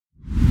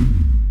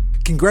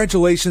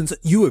Congratulations,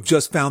 you have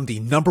just found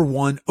the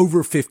 #1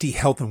 over 50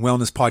 health and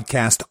wellness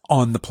podcast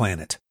on the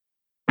planet.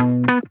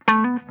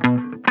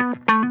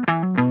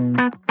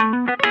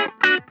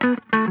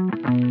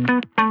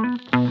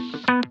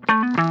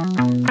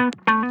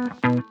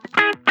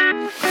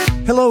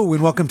 Hello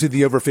and welcome to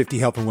the Over 50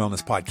 Health and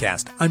Wellness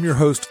Podcast. I'm your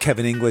host,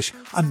 Kevin English.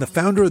 I'm the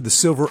founder of the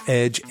Silver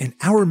Edge, and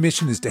our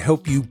mission is to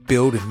help you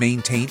build and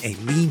maintain a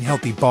lean,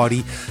 healthy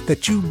body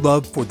that you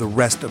love for the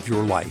rest of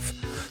your life,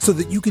 so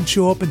that you can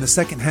show up in the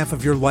second half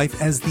of your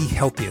life as the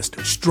healthiest,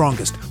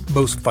 strongest,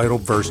 most vital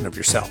version of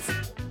yourself.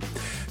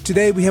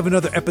 Today we have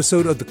another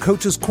episode of the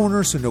Coach's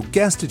Corner, so no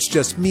guest, it's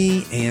just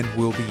me, and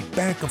we'll be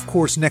back, of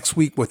course, next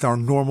week with our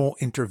normal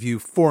interview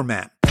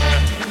format.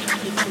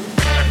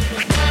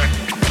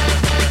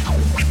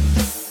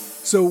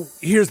 So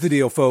here's the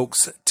deal,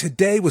 folks.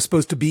 Today was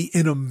supposed to be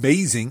an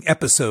amazing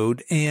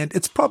episode, and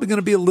it's probably going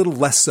to be a little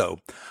less so.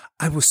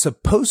 I was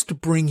supposed to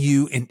bring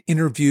you an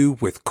interview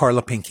with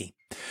Carla Pinky.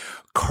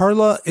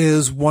 Carla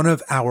is one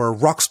of our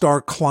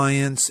rockstar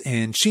clients,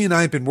 and she and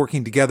I have been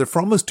working together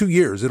for almost 2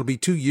 years. It'll be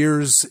 2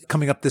 years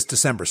coming up this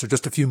December, so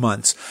just a few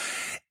months.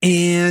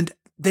 And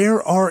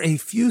there are a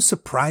few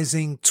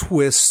surprising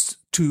twists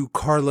to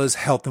Carla's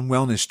health and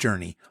wellness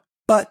journey,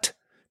 but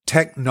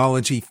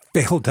technology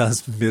failed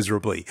us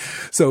miserably.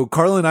 So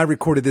Carla and I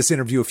recorded this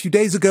interview a few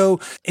days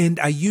ago, and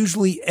I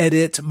usually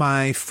edit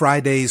my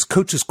Friday's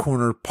Coach's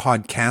Corner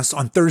podcast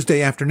on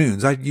Thursday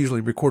afternoons. I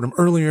usually record them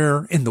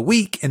earlier in the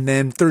week, and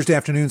then Thursday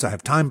afternoons I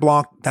have time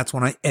blocked. That's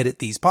when I edit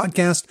these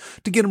podcasts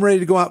to get them ready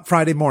to go out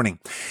Friday morning.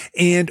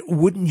 And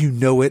wouldn't you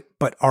know it,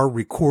 but our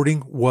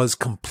recording was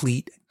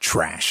complete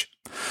trash.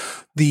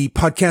 The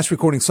podcast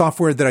recording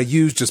software that I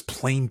used just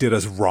plain did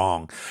us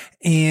wrong.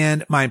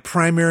 And my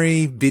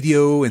primary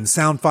video and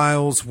sound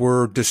files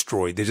were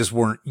destroyed. They just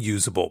weren't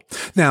usable.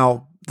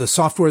 Now, the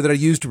software that I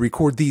use to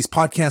record these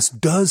podcasts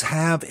does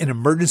have an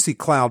emergency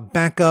cloud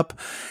backup,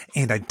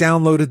 and I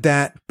downloaded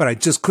that, but I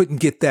just couldn't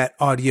get that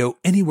audio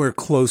anywhere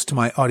close to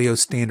my audio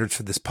standards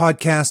for this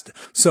podcast.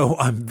 So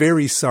I'm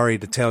very sorry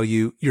to tell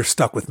you, you're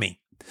stuck with me.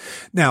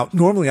 Now,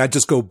 normally I'd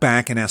just go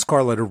back and ask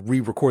Carla to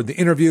re-record the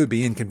interview. It'd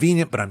be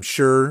inconvenient, but I'm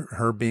sure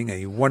her being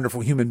a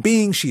wonderful human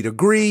being, she'd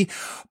agree.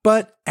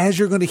 But as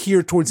you're going to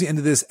hear towards the end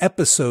of this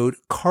episode,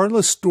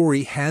 Carla's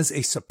story has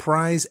a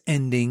surprise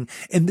ending,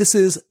 and this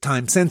is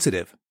time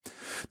sensitive.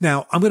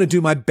 Now, I'm going to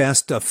do my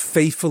best to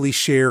faithfully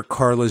share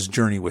Carla's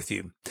journey with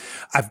you.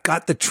 I've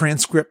got the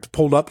transcript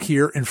pulled up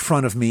here in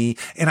front of me,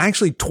 and I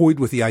actually toyed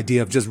with the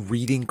idea of just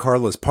reading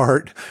Carla's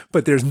part,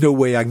 but there's no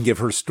way I can give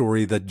her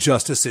story the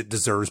justice it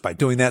deserves by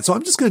doing that. So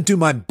I'm just going to do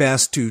my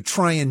best to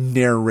try and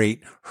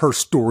narrate her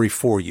story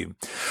for you.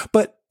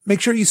 But make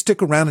sure you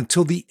stick around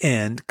until the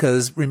end,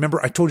 because remember,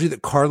 I told you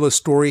that Carla's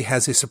story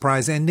has a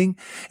surprise ending,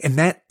 and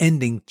that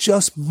ending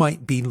just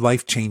might be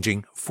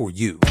life-changing for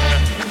you.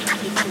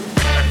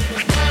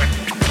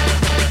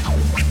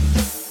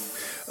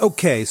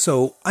 Okay,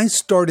 so I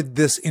started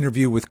this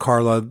interview with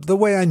Carla the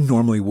way I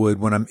normally would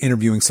when I'm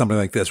interviewing somebody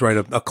like this, right?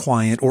 A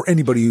client or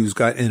anybody who's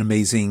got an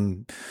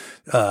amazing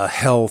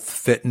health,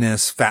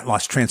 fitness, fat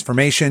loss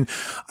transformation.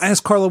 I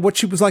asked Carla what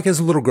she was like as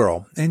a little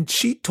girl, and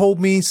she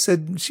told me,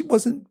 said she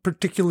wasn't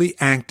particularly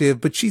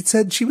active, but she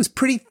said she was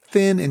pretty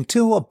thin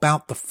until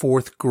about the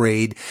 4th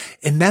grade,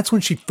 and that's when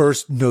she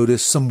first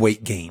noticed some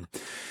weight gain.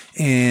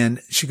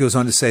 And she goes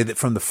on to say that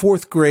from the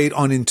 4th grade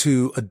on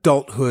into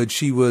adulthood,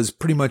 she was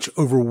pretty much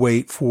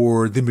overweight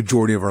for the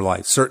majority of her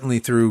life, certainly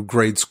through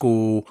grade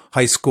school,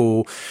 high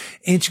school.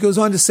 And she goes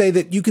on to say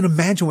that you can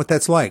imagine what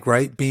that's like,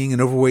 right? Being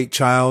an overweight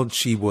child,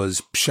 she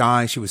was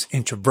shy, she was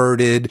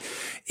introverted,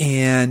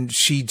 and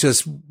she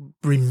just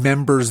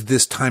remembers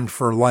this time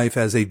for her life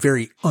as a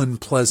very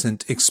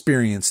unpleasant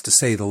experience, to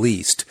say the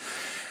least.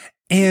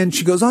 And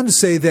she goes on to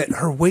say that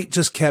her weight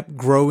just kept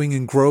growing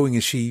and growing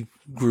as she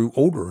grew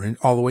older and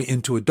all the way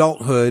into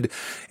adulthood.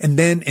 And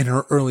then in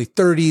her early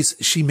 30s,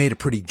 she made a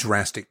pretty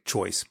drastic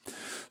choice.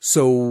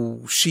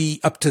 So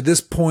up to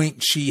this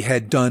point, she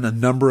had done a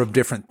number of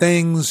different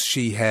things.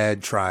 She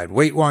had tried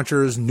Weight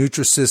Watchers,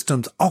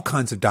 Nutrisystems, all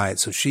kinds of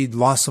diets. So she'd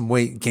lost some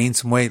weight, gained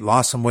some weight,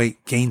 lost some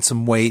weight, gained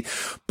some weight,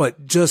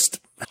 but just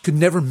could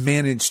never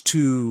manage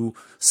to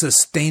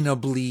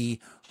sustainably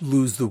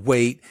lose the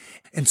weight.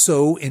 And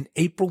so in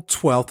April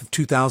 12th of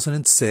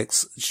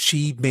 2006,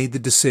 she made the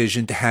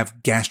decision to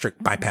have gastric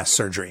bypass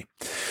surgery.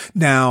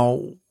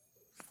 Now,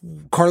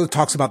 Carla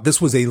talks about this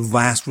was a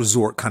last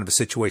resort kind of a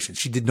situation.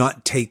 She did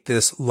not take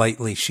this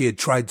lightly. She had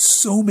tried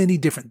so many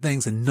different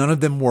things and none of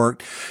them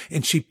worked.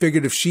 And she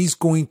figured if she's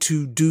going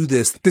to do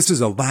this, this is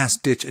a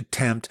last ditch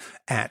attempt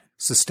at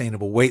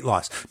sustainable weight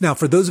loss. Now,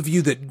 for those of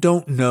you that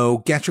don't know,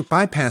 gastric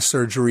bypass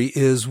surgery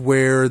is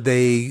where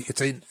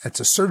it's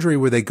a surgery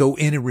where they go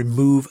in and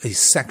remove a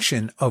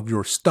section of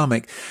your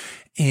stomach.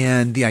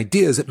 And the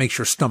idea is it makes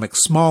your stomach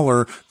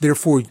smaller.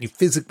 Therefore, you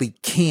physically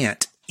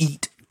can't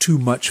eat too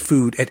much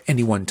food at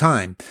any one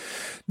time.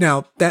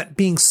 Now, that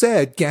being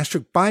said,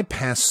 gastric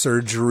bypass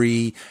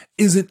surgery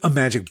isn't a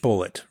magic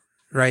bullet.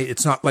 right?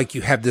 It's not like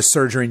you have this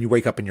surgery and you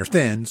wake up and you're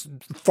thin.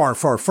 Far,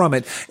 far from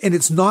it. And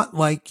it's not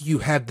like you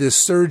have this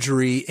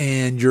surgery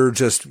and your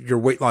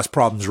weight loss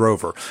problems are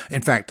over.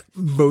 In fact,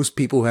 most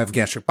people who have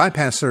gastric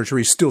bypass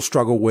surgery still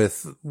struggle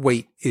with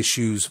weight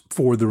issues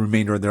for the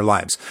remainder of their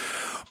lives.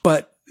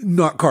 But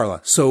not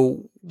Carla.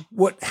 So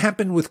what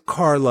happened with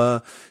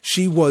Carla,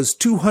 she was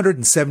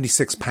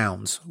 276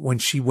 pounds when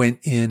she went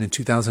in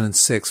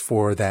 2006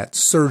 for that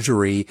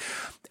surgery,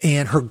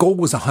 and her goal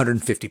was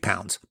 150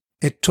 pounds.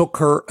 It took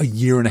her a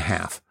year and a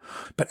half,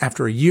 but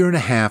after a year and a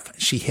half,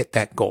 she hit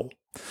that goal.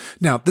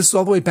 Now, this is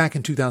all the way back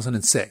in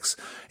 2006,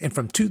 and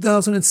from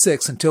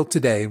 2006 until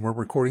today, and we're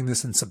recording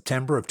this in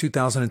September of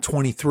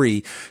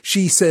 2023,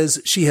 she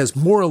says she has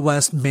more or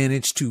less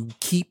managed to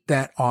keep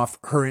that off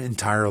her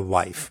entire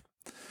life.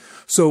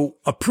 So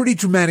a pretty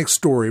dramatic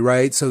story,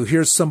 right? So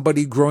here's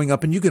somebody growing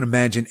up, and you can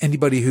imagine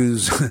anybody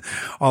who's,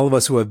 all of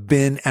us who have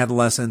been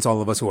adolescents, all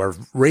of us who are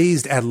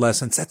raised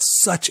adolescents, that's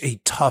such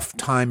a tough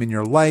time in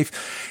your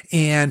life.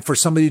 And for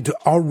somebody to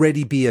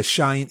already be a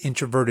shy and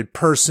introverted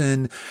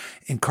person,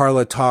 and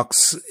Carla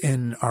talks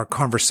in our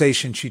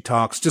conversation, she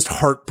talks just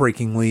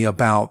heartbreakingly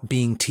about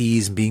being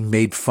teased and being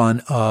made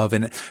fun of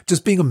and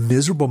just being a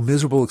miserable,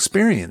 miserable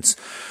experience.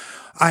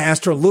 I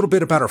asked her a little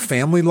bit about her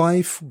family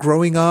life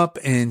growing up,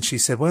 and she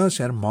said, well,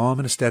 she had a mom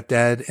and a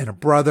stepdad and a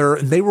brother,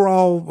 and they were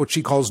all what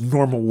she calls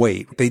normal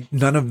weight.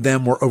 None of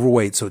them were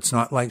overweight, so it's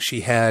not like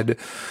she had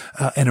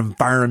an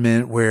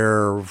environment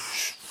where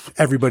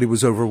everybody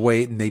was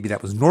overweight and maybe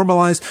that was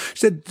normalized. She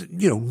said,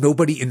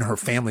 nobody in her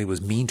family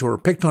was mean to her or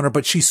picked on her,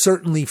 but she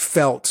certainly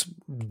felt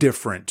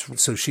different.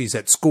 So she's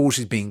at school,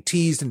 she's being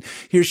teased, and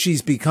here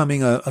she's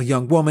becoming a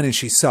young woman, and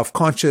she's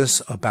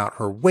self-conscious about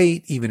her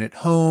weight, even at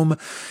home.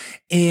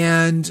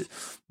 And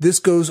this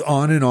goes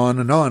on and on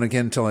and on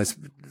again until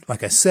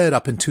like I said,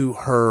 up into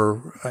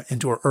her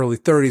early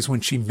 30s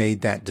when she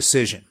made that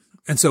decision.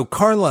 And so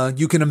Carla,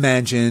 you can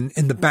imagine,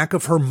 in the back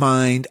of her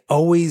mind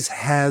always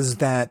has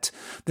that,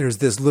 there's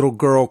this little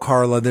girl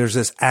Carla, there's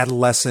this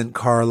adolescent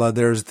Carla,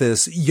 there's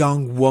this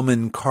young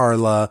woman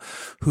Carla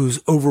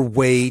who's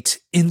overweight,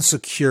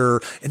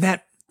 insecure, and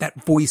that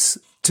voice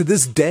to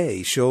this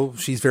day,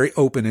 she's very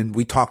open, and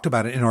we talked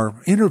about it in our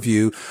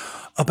interview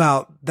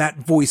about that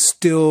voice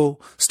still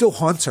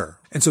haunts her.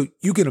 And so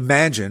you can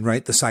imagine,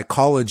 right, the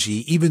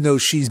psychology, even though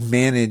she's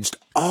managed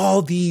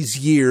all these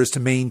years to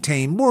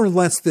maintain more or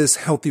less this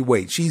healthy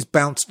weight. She's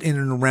bounced in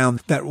and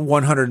around that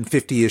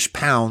 150-ish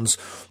pounds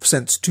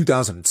since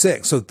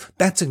 2006. So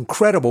that's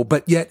incredible.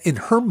 But yet in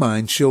her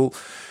mind,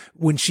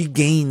 when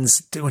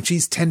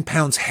she's 10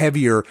 pounds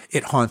heavier,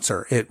 it haunts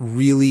her.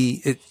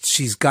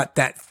 She's got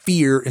that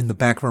fear in the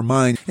back of her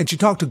mind. And she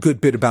talked a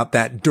good bit about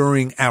that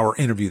during our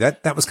interview.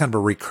 That was kind of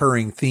a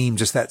recurring theme,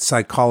 just that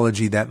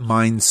psychology, that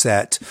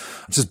mindset,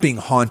 just being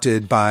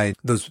haunted by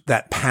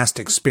that past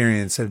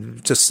experience,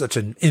 and just such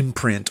an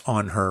imprint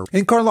on her.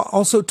 And Carla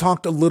also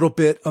talked a little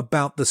bit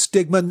about the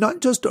stigma, not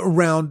just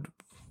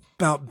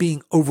about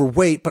being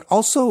overweight, but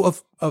also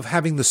of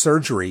having the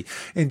surgery.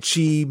 And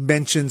she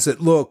mentions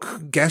that,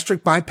 look,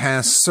 gastric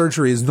bypass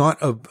surgery is not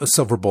a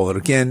silver bullet.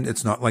 Again,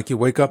 it's not like you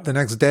wake up the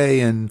next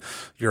day and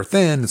you're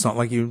thin. It's not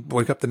like you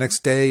wake up the next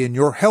day and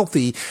you're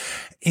healthy.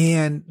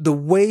 And the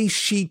way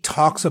she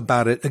talks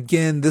about it,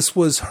 again, this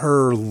was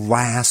her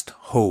last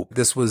hope.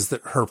 This was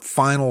her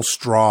final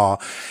straw.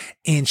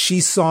 And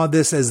she saw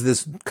this as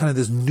this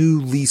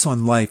new lease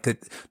on life,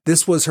 that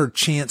this was her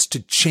chance to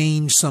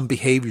change some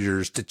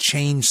behaviors, to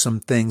change some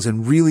things,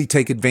 and really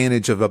take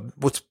advantage of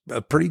what's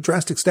a pretty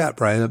drastic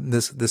step, right?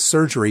 This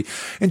surgery.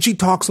 And she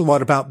talks a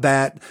lot about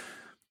that.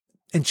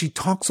 And she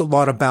talks a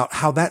lot about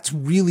how that's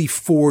really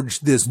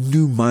forged this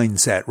new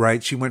mindset,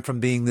 right? She went from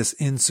being this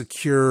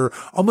insecure,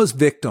 almost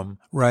victim,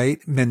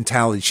 right,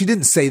 mentality. She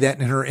didn't say that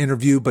in her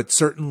interview, but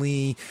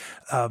certainly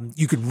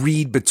you could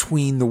read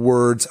between the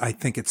words. I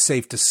think it's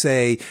safe to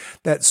say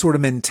that sort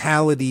of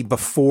mentality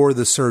before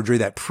the surgery,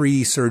 that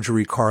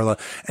pre-surgery Carla,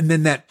 and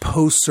then that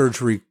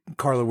post-surgery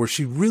Carla, where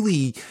she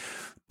really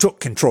took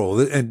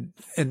control. And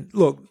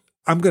look,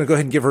 I'm going to go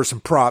ahead and give her some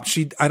props.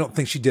 I don't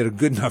think she did a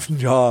good enough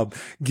job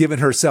giving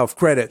herself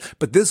credit,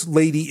 but this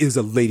lady is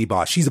a lady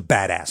boss. She's a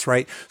badass,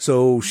 right?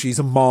 So she's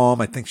a mom.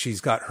 I think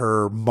she's got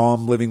her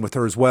mom living with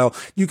her as well.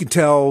 You can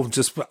tell,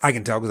 I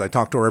can tell because I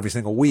talk to her every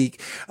single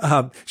week.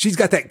 She's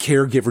got that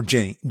caregiver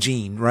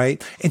gene,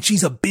 right? And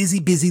she's a busy,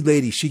 busy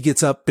lady. She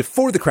gets up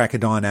before the crack of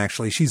dawn,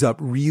 actually. She's up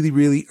really,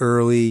 really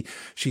early.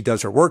 She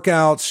does her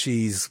workouts.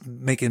 She's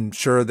making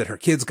sure that her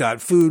kids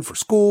got food for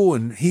school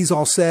and he's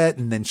all set.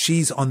 And then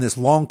she's on this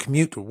long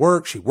commute to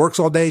work. She works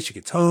all day. She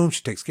gets home.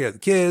 She takes care of the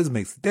kids,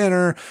 makes the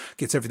dinner,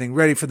 gets everything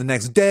ready for the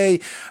next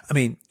day. I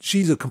mean,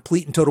 she's a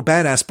complete and total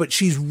badass, but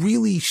she's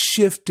really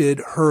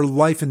shifted her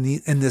life in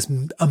this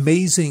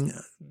amazing,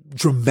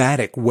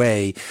 dramatic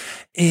way.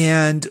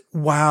 And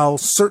while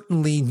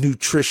certainly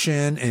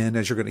nutrition, and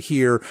as you're going to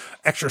hear,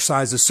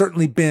 exercise has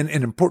certainly been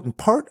an important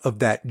part of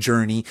that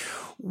journey,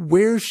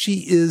 where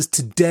she is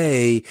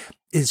today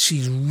is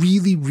she's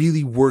really,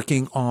 really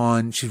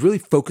she's really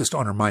focused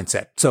on her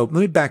mindset. So let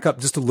me back up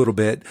just a little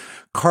bit.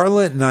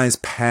 Carla and I's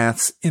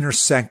paths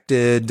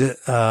intersected.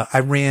 I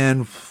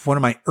ran one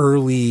of my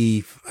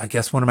early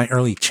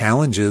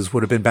challenges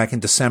would have been back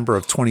in December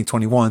of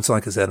 2021. So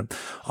like I said,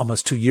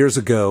 almost 2 years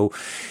ago,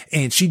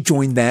 and she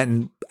joined that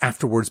and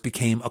afterwards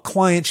became a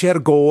client. She had a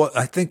goal.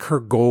 I think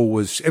her goal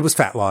was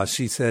fat loss.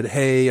 She said,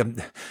 "Hey,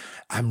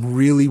 I'm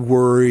really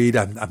worried.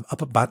 I'm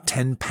up about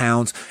 10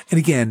 pounds. And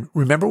again,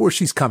 remember where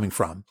she's coming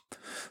from.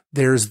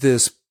 There's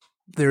this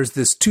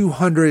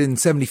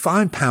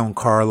 275 pound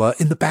Carla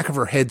in the back of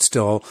her head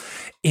still,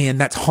 and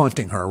that's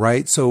haunting her,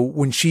 right? So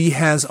when she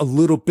has a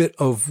little bit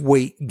of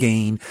weight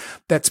gain,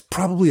 that's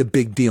probably a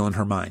big deal in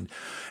her mind.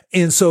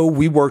 And so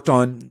we worked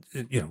on,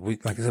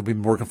 like I said, we've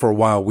been working for a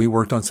while. We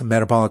worked on some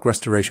metabolic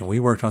restoration.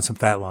 We worked on some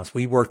fat loss.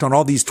 We worked on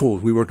all these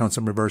tools. We worked on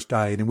some reverse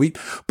diet,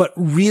 but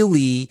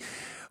really,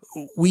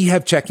 we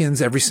have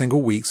check-ins every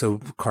single week. So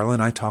Carla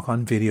and I talk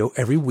on video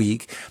every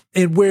week,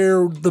 and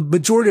where the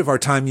majority of our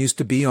time used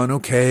to be on,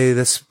 okay,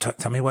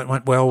 tell me what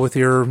went well with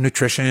your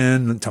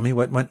nutrition, and tell me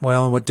what went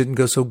well and what didn't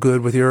go so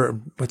good with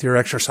your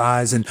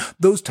exercise and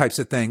those types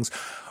of things.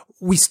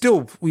 We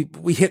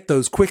hit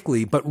those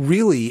quickly, but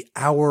really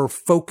our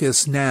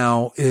focus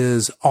now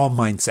is all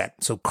mindset.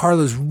 So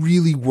Carla's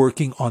really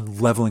working on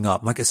leveling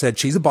up. Like I said,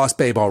 she's a boss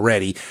babe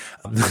already.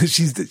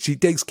 She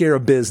takes care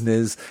of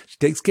business. She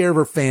takes care of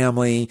her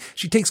family.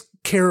 She takes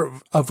care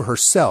of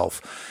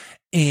herself.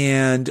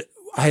 And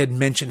I had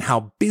mentioned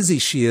how busy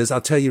she is.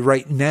 I'll tell you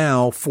right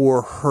now,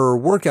 for her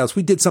workouts,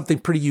 we did something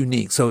pretty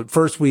unique. So at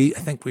first I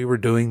think we were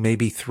doing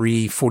maybe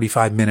 3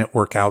 45-minute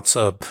workouts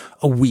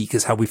a week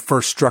is how we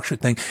first structured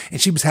things.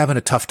 And she was having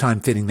a tough time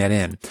fitting that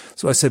in.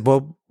 So I said,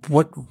 well,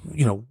 what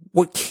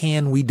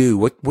can we do?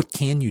 What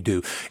can you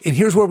do? And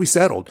here's where we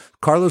settled.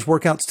 Carla's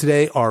workouts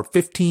today are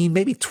 15,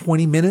 maybe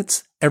 20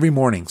 minutes every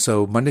morning.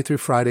 So Monday through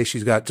Friday,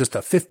 she's got just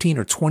a 15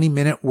 or 20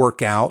 minute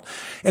workout.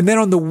 And then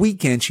on the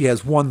weekend, she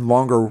has one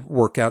longer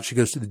workout. She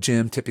goes to the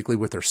gym typically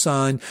with her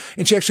son,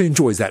 and she actually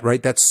enjoys that,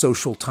 right? That's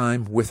social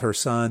time with her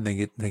son. They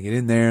get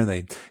in there,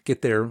 they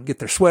get their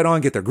sweat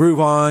on, get their groove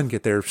on,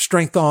 get their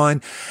strength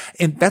on.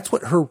 And that's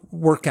what her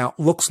workout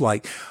looks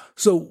like.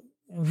 So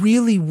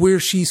really where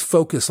she's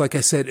focused, like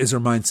I said, is her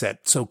mindset.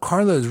 So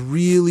Carla is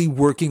really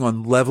working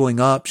on leveling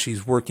up.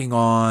 She's working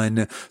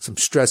on some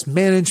stress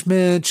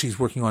management. She's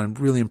working on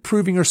really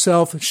improving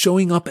herself,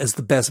 showing up as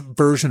the best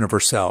version of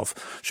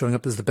herself, showing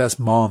up as the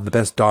best mom, the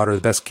best daughter, the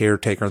best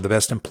caretaker, the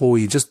best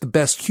employee, just the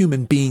best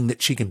human being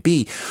that she can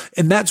be.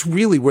 And that's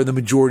really where the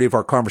majority of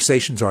our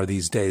conversations are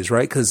these days,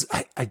 right? Because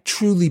I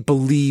truly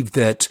believe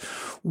that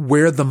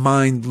where the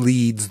mind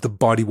leads, the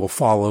body will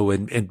follow.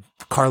 And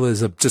Carla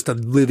is just a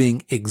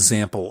living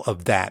example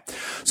of that.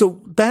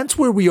 So that's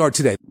where we are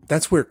today.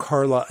 That's where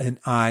Carla and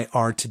I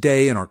are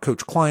today in our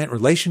coach-client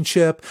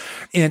relationship.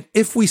 And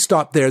if we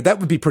stop there, that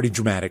would be pretty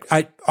dramatic.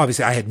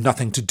 Obviously, I had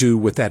nothing to do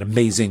with that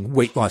amazing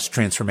weight loss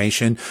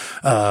transformation.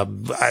 I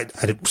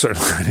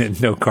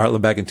didn't know Carla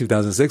back in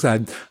 2006.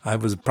 I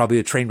was probably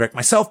a train wreck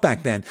myself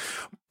back then.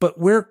 But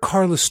where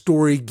Carla's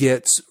story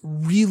gets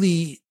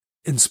really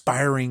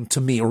inspiring to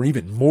me, or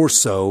even more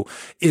so,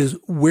 is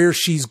where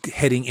she's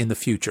heading in the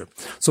future.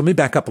 So let me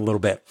back up a little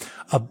bit.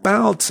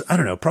 About,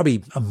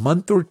 probably a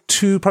month or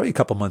two, probably a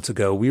couple months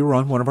ago, we were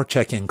on one of our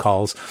check-in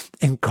calls,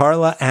 and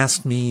Carla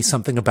asked me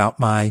something about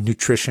my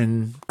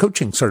nutrition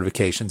coaching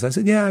certifications. I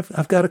said, yeah,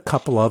 I've got a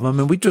couple of them.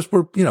 And we just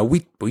were,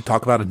 we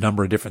talk about a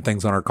number of different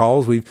things on our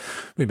calls. We've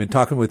been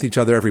talking with each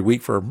other every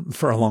week for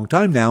a long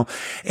time now.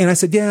 And I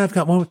said, yeah, I've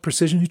got one with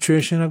Precision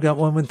Nutrition. I've got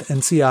one with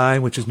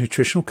NCI, which is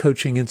Nutritional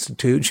Coaching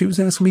Institute. And she was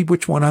asking me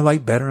which one I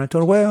like better. And I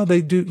told her, well,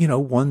 they do,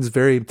 one's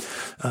very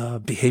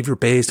behavior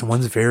based and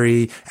one's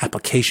very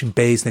application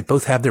based. They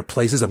both have their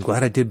places. I'm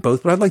glad I did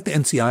both, but I like the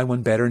NCI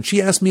one better. And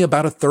she asked me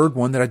about a third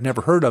one that I'd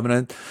never heard of.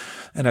 And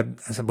I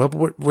said, well,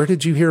 where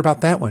did you hear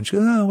about that one? She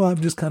goes, oh, well,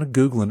 I'm just kind of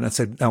Googling. And I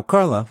said, now,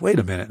 Carla, wait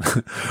a minute.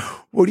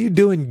 What are you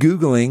doing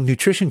Googling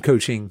nutrition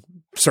coaching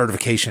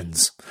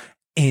certifications?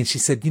 And she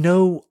said,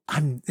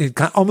 I'm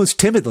almost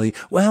timidly,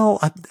 well,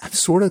 I'm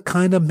sort of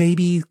kind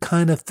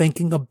of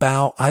thinking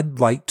about, I'd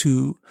like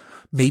to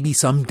maybe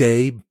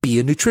someday be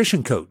a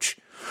nutrition coach.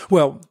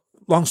 Well,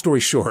 long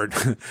story short,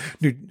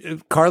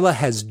 Carla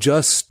has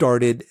just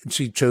started,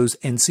 she chose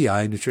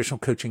NCI, Nutritional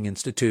Coaching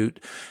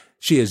Institute.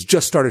 She has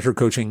just started her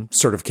coaching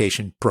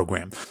certification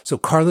program. So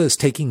Carla is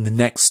taking the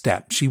next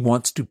step. She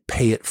wants to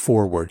pay it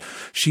forward.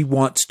 She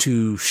wants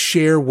to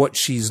share what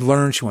she's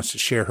learned. She wants to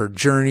share her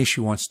journey. She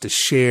wants to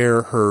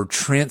share her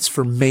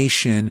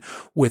transformation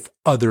with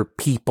other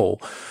people.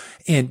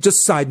 And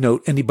just side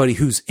note, anybody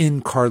who's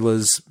in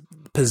Carla's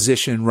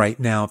position right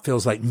now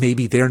feels like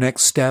maybe their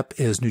next step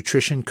is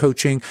nutrition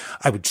coaching,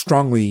 I would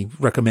strongly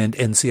recommend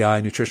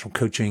NCI, Nutritional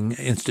Coaching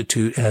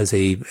Institute, as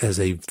a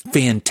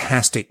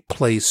fantastic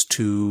place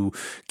to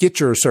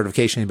get your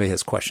certification. Anybody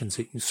has questions,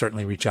 you can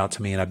certainly reach out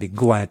to me, and I'd be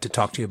glad to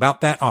talk to you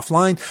about that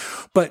offline.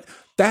 But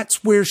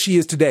that's where she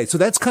is today. So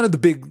that's kind of the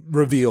big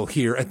reveal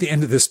here at the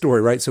end of this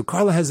story, right? So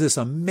Carla has this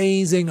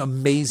amazing,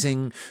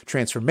 amazing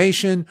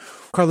transformation.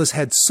 Carla's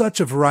had such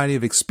a variety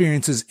of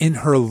experiences in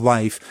her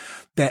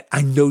life that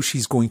I know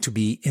she's going to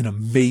be an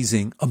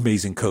amazing,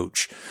 amazing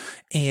coach.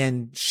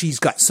 And she's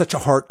got such a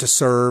heart to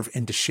serve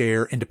and to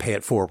share and to pay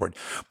it forward.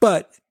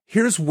 But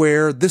here's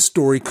where this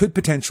story could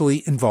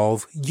potentially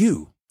involve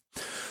you.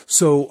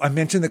 So I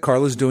mentioned that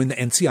Carla's doing the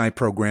NCI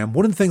program.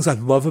 One of the things I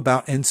love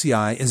about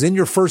NCI is in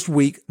your first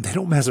week, they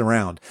don't mess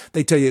around.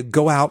 They tell you,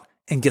 go out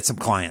and get some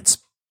clients.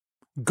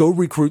 Go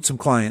recruit some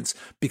clients,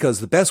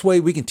 because the best way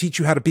we can teach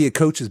you how to be a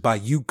coach is by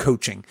you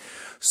coaching.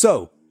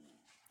 So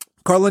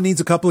Carla needs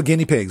a couple of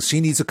guinea pigs.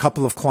 She needs a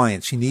couple of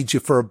clients. She needs you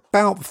for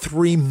about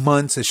 3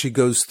 months as she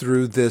goes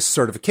through this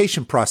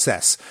certification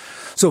process.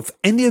 So if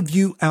any of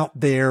you out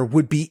there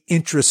would be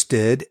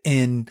interested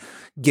in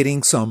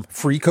getting some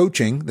free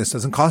coaching, this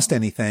doesn't cost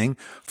anything,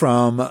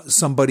 from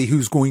somebody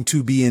who's going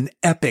to be an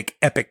epic,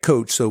 epic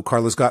coach. So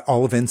Carla's got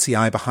all of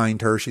NCI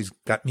behind her. She's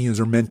got me as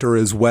her mentor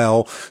as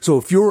well. So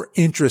if you're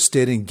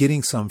interested in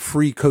getting some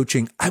free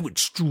coaching, I would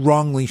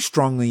strongly,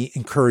 strongly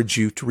encourage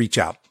you to reach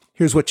out.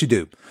 Here's what you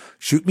do.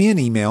 Shoot me an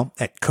email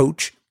at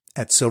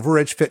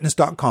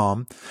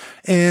coach@silveredgefitness.com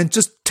and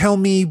just tell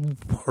me,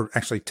 or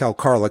actually tell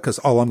Carla, because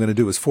all I'm going to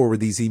do is forward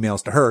these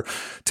emails to her.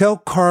 Tell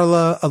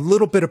Carla a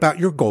little bit about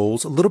your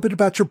goals, a little bit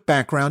about your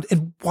background,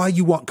 and why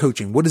you want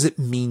coaching. What does it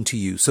mean to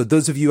you? So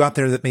those of you out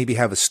there that maybe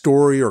have a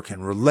story or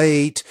can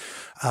relate,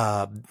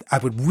 I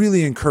would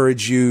really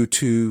encourage you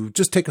to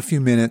just take a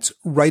few minutes,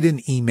 write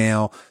an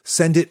email,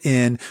 send it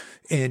in,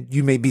 and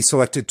you may be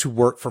selected to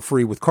work for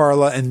free with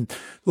Carla. And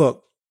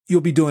look, you'll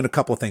be doing a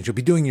couple of things. You'll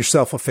be doing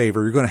yourself a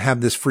favor. You're going to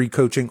have this free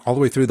coaching all the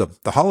way through the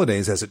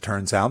holidays, as it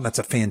turns out. That's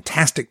a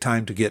fantastic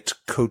time to get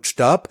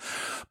coached up.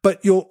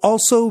 But you'll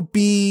also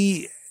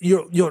be,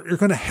 you're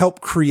going to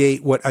help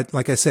create what,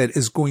 like I said,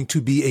 is going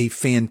to be a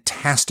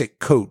fantastic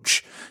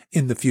coach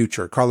in the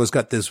future. Carla's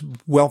got this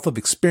wealth of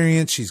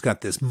experience. She's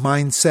got this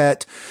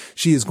mindset.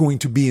 She is going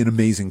to be an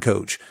amazing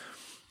coach.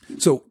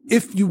 So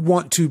if you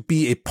want to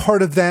be a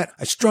part of that,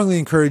 I strongly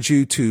encourage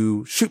you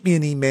to shoot me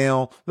an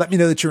email. Let me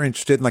know that you're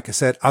interested. And like I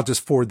said, I'll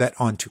just forward that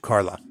on to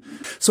Carla.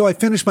 So I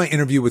finished my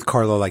interview with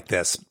Carla like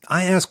this.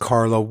 I asked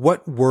Carla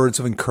what words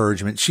of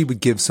encouragement she would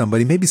give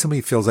somebody. Maybe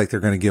somebody feels like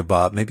they're going to give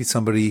up. Maybe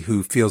somebody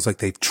who feels like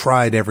they've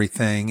tried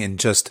everything and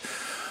just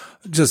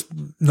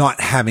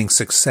not having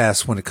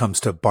success when it comes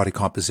to body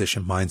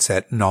composition,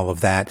 mindset, and all of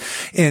that.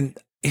 And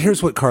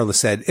here's what Carla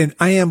said. And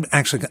I'm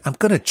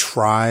going to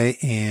try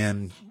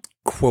and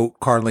quote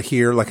Carla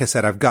here. Like I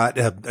said, I've got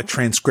a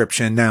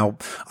transcription. Now,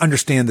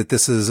 understand that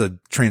this is a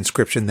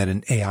transcription that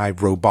an AI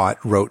robot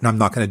wrote, and I'm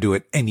not going to do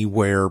it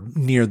anywhere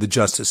near the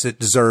justice it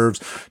deserves.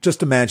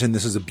 Just imagine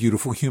this is a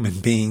beautiful human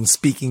being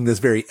speaking this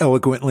very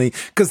eloquently,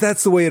 because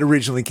that's the way it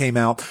originally came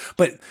out.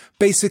 But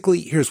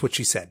basically, here's what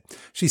she said.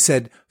 She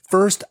said,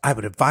 first, I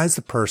would advise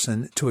the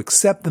person to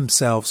accept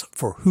themselves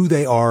for who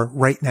they are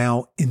right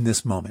now in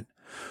this moment.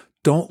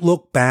 Don't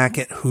look back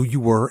at who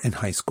you were in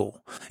high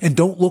school, and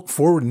don't look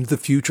forward into the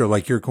future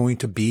like you're going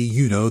to be,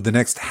 the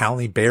next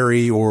Halle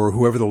Berry or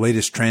whoever the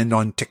latest trend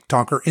on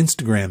TikTok or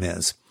Instagram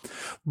is.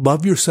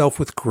 Love yourself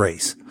with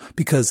grace,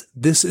 because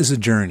this is a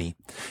journey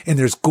and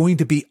there's going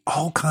to be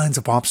all kinds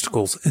of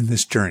obstacles in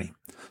this journey.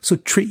 So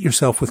treat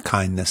yourself with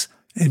kindness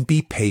and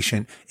be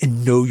patient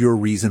and know your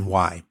reason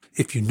why.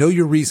 If you know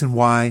your reason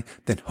why,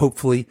 then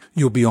hopefully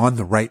you'll be on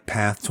the right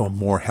path to a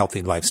more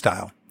healthy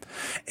lifestyle.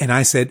 And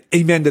I said,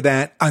 amen to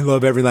that. I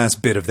love every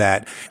last bit of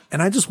that.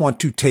 And I just want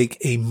to take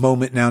a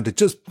moment now to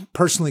just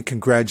personally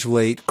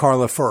congratulate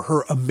Carla for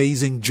her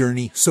amazing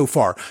journey so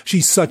far.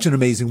 She's such an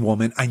amazing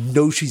woman. I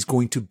know she's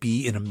going to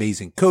be an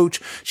amazing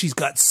coach. She's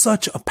got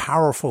such a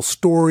powerful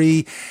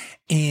story,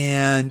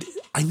 and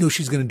I know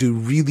she's going to do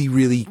really,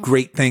 really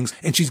great things,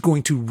 and she's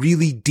going to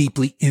really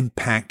deeply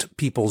impact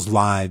people's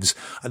lives.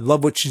 I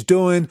love what she's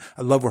doing.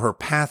 I love where her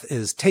path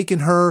is taking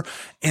her.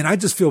 And I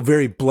just feel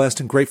very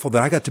blessed and grateful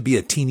that I got to be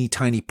a teeny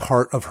tiny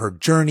part of her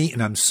journey.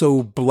 And I'm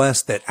so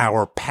blessed that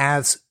our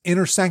paths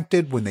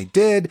intersected when they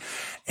did.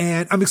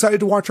 And I'm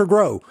excited to watch her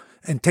grow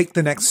and take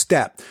the next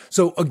step.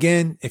 So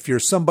again, if you're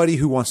somebody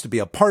who wants to be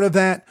a part of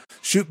that,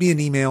 shoot me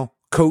an email,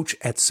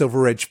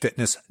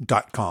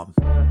 coach@silveredgefitness.com.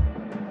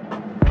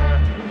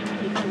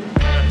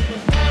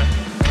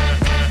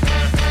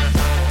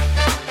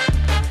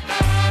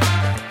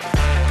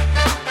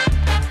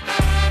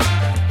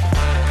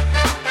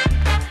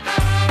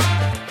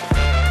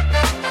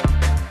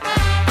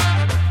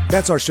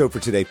 That's our show for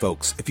today,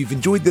 folks. If you've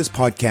enjoyed this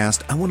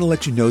podcast, I want to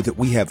let you know that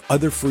we have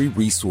other free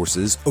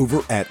resources over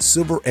at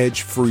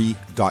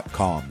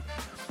silveredgefree.com.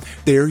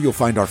 There, you'll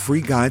find our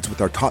free guides with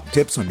our top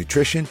tips on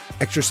nutrition,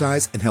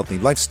 exercise, and healthy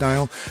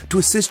lifestyle to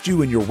assist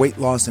you in your weight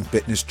loss and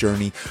fitness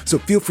journey. So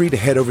feel free to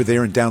head over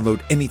there and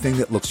download anything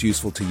that looks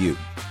useful to you.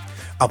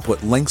 I'll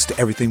put links to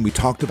everything we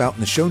talked about in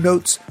the show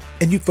notes,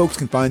 and you folks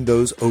can find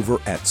those over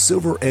at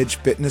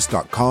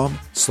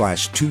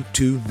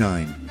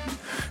silveredgefitness.com/229.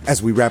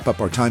 As we wrap up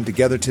our time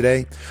together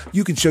today,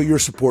 you can show your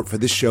support for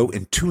this show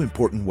in two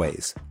important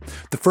ways.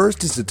 The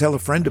first is to tell a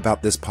friend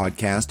about this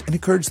podcast and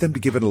encourage them to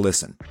give it a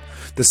listen.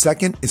 The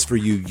second is for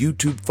you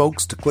YouTube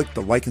folks to click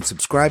the like and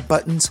subscribe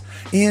buttons,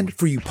 and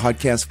for you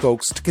podcast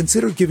folks to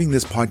consider giving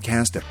this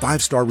podcast a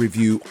 5-star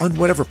review on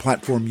whatever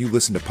platform you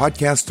listen to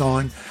podcasts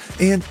on,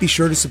 and be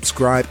sure to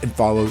subscribe and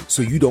follow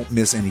so you don't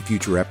miss any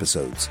future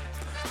episodes.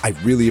 I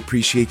really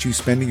appreciate you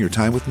spending your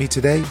time with me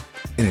today,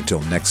 and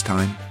until next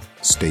time,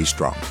 stay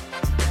strong.